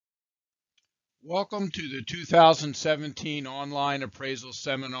Welcome to the 2017 online appraisal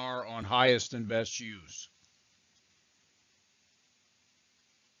seminar on highest and best use.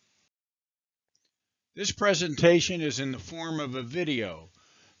 This presentation is in the form of a video.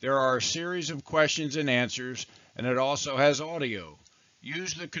 There are a series of questions and answers, and it also has audio.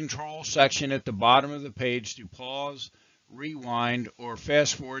 Use the control section at the bottom of the page to pause, rewind, or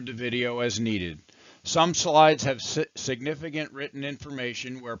fast forward the video as needed. Some slides have significant written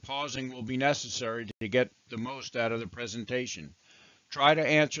information where pausing will be necessary to get the most out of the presentation. Try to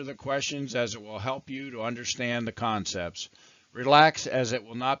answer the questions as it will help you to understand the concepts. Relax as it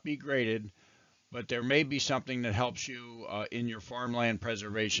will not be graded, but there may be something that helps you in your farmland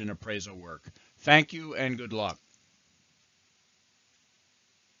preservation appraisal work. Thank you and good luck.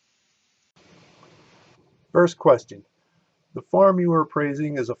 First question. The farm you are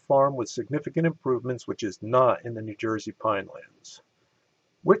appraising is a farm with significant improvements which is not in the New Jersey Pinelands.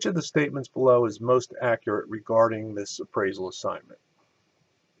 Which of the statements below is most accurate regarding this appraisal assignment?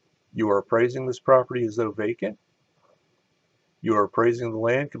 You are appraising this property as though vacant. You are appraising the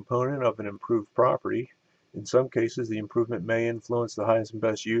land component of an improved property. In some cases, the improvement may influence the highest and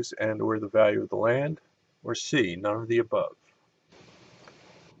best use and/or the value of the land. Or C, none of the above.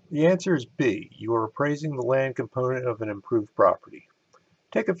 The answer is B. You are appraising the land component of an improved property.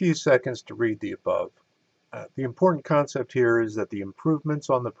 Take a few seconds to read the above. The important concept here is that the improvements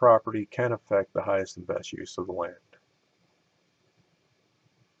on the property can affect the highest and best use of the land.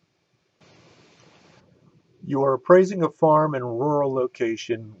 You are appraising a farm in a rural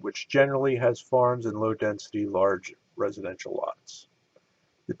location which generally has farms and low-density large residential lots.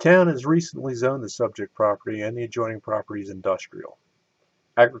 The town has recently zoned the subject property and the adjoining property is industrial.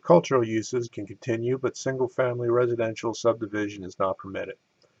 Agricultural uses can continue, but single-family residential subdivision is not permitted.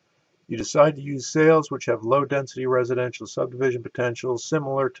 You decide to use sales which have low-density residential subdivision potential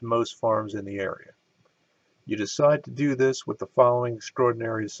similar to most farms in the area. You decide to do this with the following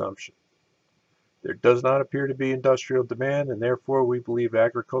extraordinary assumption. There does not appear to be industrial demand, and therefore we believe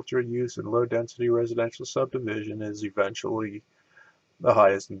agricultural use in low-density residential subdivision is eventually the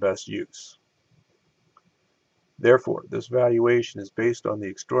highest and best use. Therefore, this valuation is based on the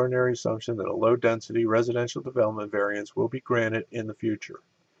extraordinary assumption that a low-density residential development variance will be granted in the future.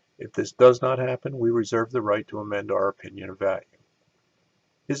 If this does not happen, we reserve the right to amend our opinion of value.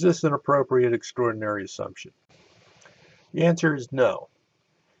 Is this an appropriate extraordinary assumption? The answer is no.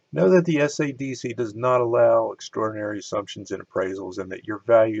 Know that the SADC does not allow extraordinary assumptions in appraisals and that your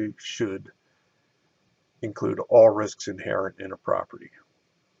value should include all risks inherent in a property.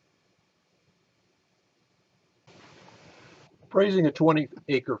 Appraising a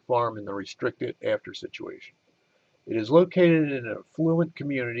 20-acre farm in the restricted after situation. It is located in an affluent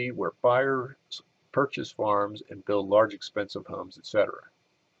community where buyers purchase farms and build large expensive homes, etc.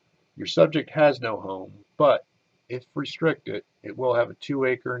 Your subject has no home, but if restricted, it will have a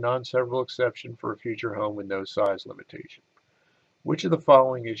 2-acre non-severable exception for a future home with no size limitation. Which of the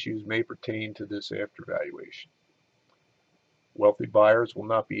following issues may pertain to this after valuation? Wealthy buyers will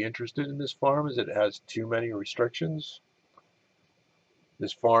not be interested in this farm as it has too many restrictions.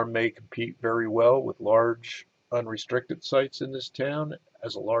 This farm may compete very well with large unrestricted sites in this town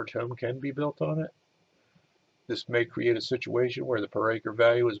as a large home can be built on it. This may create a situation where the per acre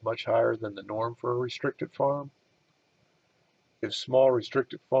value is much higher than the norm for a restricted farm. If small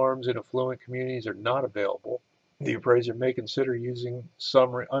restricted farms in affluent communities are not available, the appraiser may consider using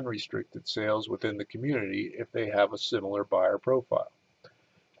some unrestricted sales within the community if they have a similar buyer profile.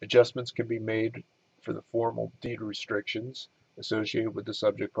 Adjustments can be made for the formal deed restrictions associated with the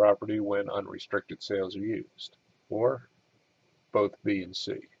subject property when unrestricted sales are used, or both B and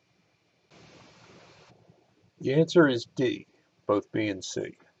C. The answer is D, both B and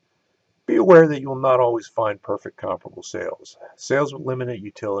C. Be aware that you will not always find perfect comparable sales. Sales with limited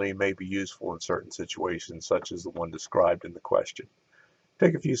utility may be useful in certain situations, such as the one described in the question.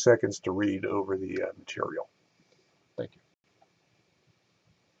 Take a few seconds to read over the material. Thank you.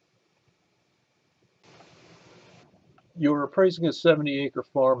 You are appraising a 70-acre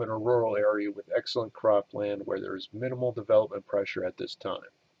farm in a rural area with excellent cropland where there is minimal development pressure at this time.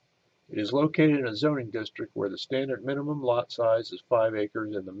 It is located in a zoning district where the standard minimum lot size is 5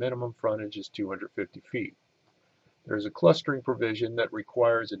 acres and the minimum frontage is 250 feet. There is a clustering provision that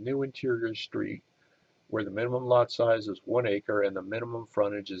requires a new interior street where the minimum lot size is 1 acre and the minimum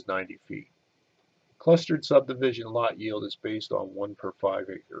frontage is 90 feet. Clustered subdivision lot yield is based on 1 per 5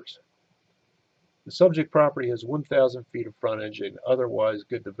 acres. The subject property has 1,000 feet of frontage and otherwise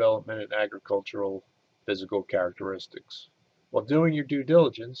good development and agricultural physical characteristics. While doing your due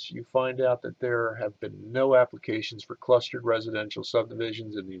diligence, you find out that there have been no applications for clustered residential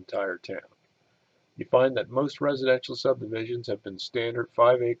subdivisions in the entire town. You find that most residential subdivisions have been standard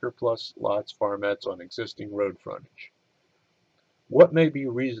 5-acre plus lots farmettes on existing road frontage. What may be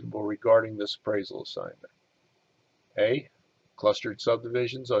reasonable regarding this appraisal assignment? A. Clustered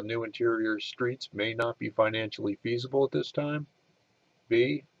subdivisions on new interior streets may not be financially feasible at this time.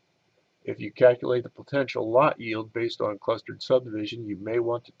 B. If you calculate the potential lot yield based on clustered subdivision, you may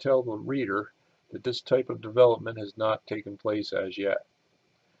want to tell the reader that this type of development has not taken place as yet.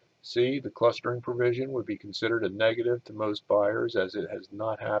 C. The clustering provision would be considered a negative to most buyers as it has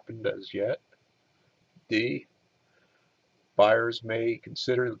not happened as yet. D. Buyers may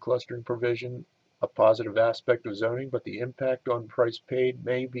consider the clustering provision a positive aspect of zoning, but the impact on price paid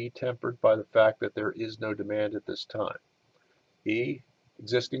may be tempered by the fact that there is no demand at this time. E.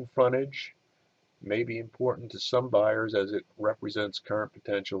 Existing frontage may be important to some buyers as it represents current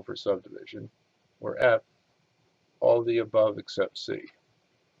potential for subdivision. Or F. All the above except C.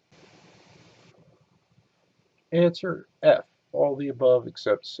 Answer F. All the above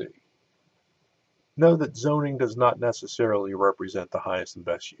except C. Know that zoning does not necessarily represent the highest and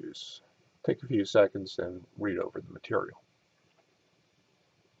best use. Take a few seconds and read over the material.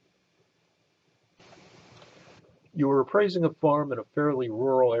 You are appraising a farm in a fairly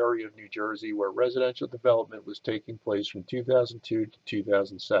rural area of New Jersey where residential development was taking place from 2002 to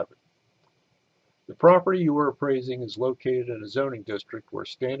 2007. The property you are appraising is located in a zoning district where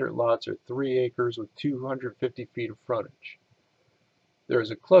standard lots are 3 acres with 250 feet of frontage. There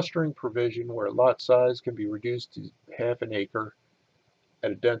is a clustering provision where lot size can be reduced to half an acre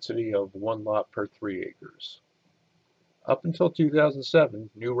at a density of 1 lot per 3 acres. Up until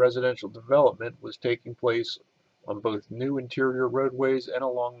 2007, new residential development was taking place on both new interior roadways and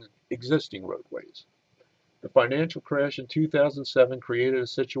along existing roadways. The financial crash in 2007 created a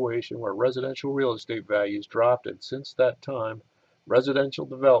situation where residential real estate values dropped, and since that time, residential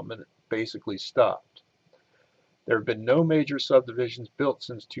development basically stopped. There have been no major subdivisions built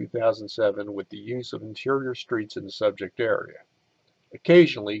since 2007 with the use of interior streets in the subject area.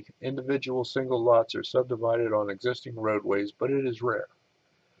 Occasionally, individual single lots are subdivided on existing roadways, but it is rare.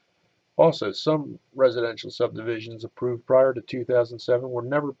 Also, some residential subdivisions approved prior to 2007 were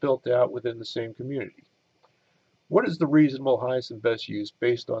never built out within the same community. What is the reasonable highest and best use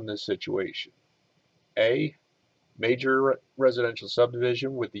based on this situation? A. Major residential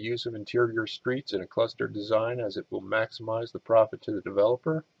subdivision with the use of interior streets in a clustered design as it will maximize the profit to the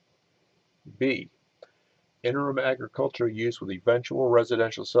developer. B. Interim agricultural use with eventual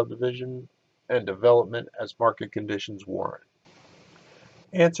residential subdivision and development as market conditions warrant.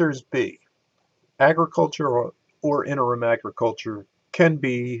 Answer is B. Agriculture or interim agriculture can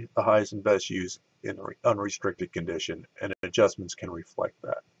be the highest and best use in unrestricted condition, and adjustments can reflect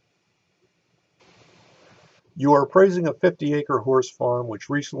that. You are appraising a 50-acre horse farm which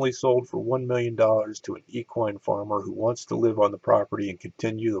recently sold for $1 million to an equine farmer who wants to live on the property and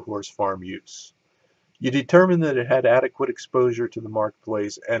continue the horse farm use. You determined that it had adequate exposure to the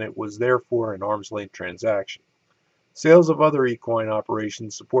marketplace and it was therefore an arm's length transaction. Sales of other equine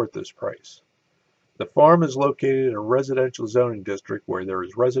operations support this price. The farm is located in a residential zoning district where there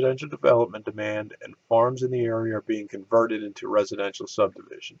is residential development demand and farms in the area are being converted into residential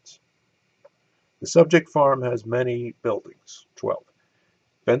subdivisions. The subject farm has many buildings, 12,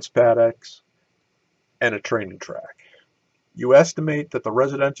 fenced paddocks, and a training track. You estimate that the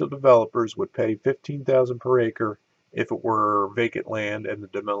residential developers would pay $15,000 per acre if it were vacant land, and the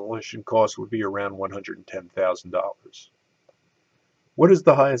demolition cost would be around $110,000. What is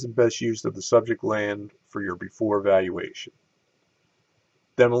the highest and best use of the subject land for your before valuation?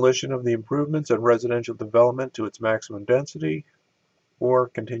 Demolition of the improvements and residential development to its maximum density, or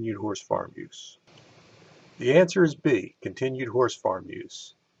continued horse farm use? The answer is B, continued horse farm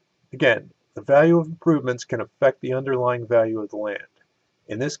use. Again, the value of improvements can affect the underlying value of the land.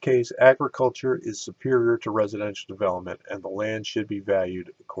 In this case, agriculture is superior to residential development and the land should be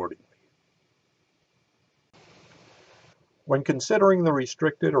valued accordingly. When considering the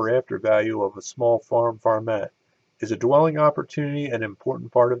restricted or after value of a small farmette, is a dwelling opportunity an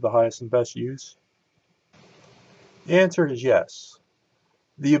important part of the highest and best use? The answer is yes.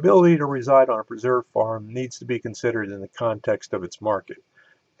 The ability to reside on a preserved farm needs to be considered in the context of its market,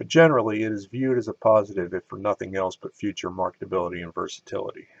 but generally it is viewed as a positive if for nothing else but future marketability and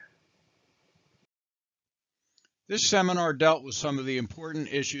versatility. This seminar dealt with some of the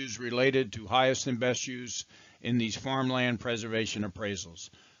important issues related to highest and best use in these farmland preservation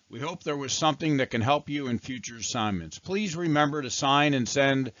appraisals. We hope there was something that can help you in future assignments. Please remember to sign and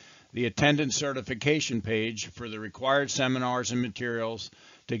send the attendance certification page for the required seminars and materials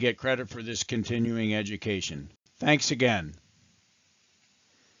to get credit for this continuing education. Thanks again.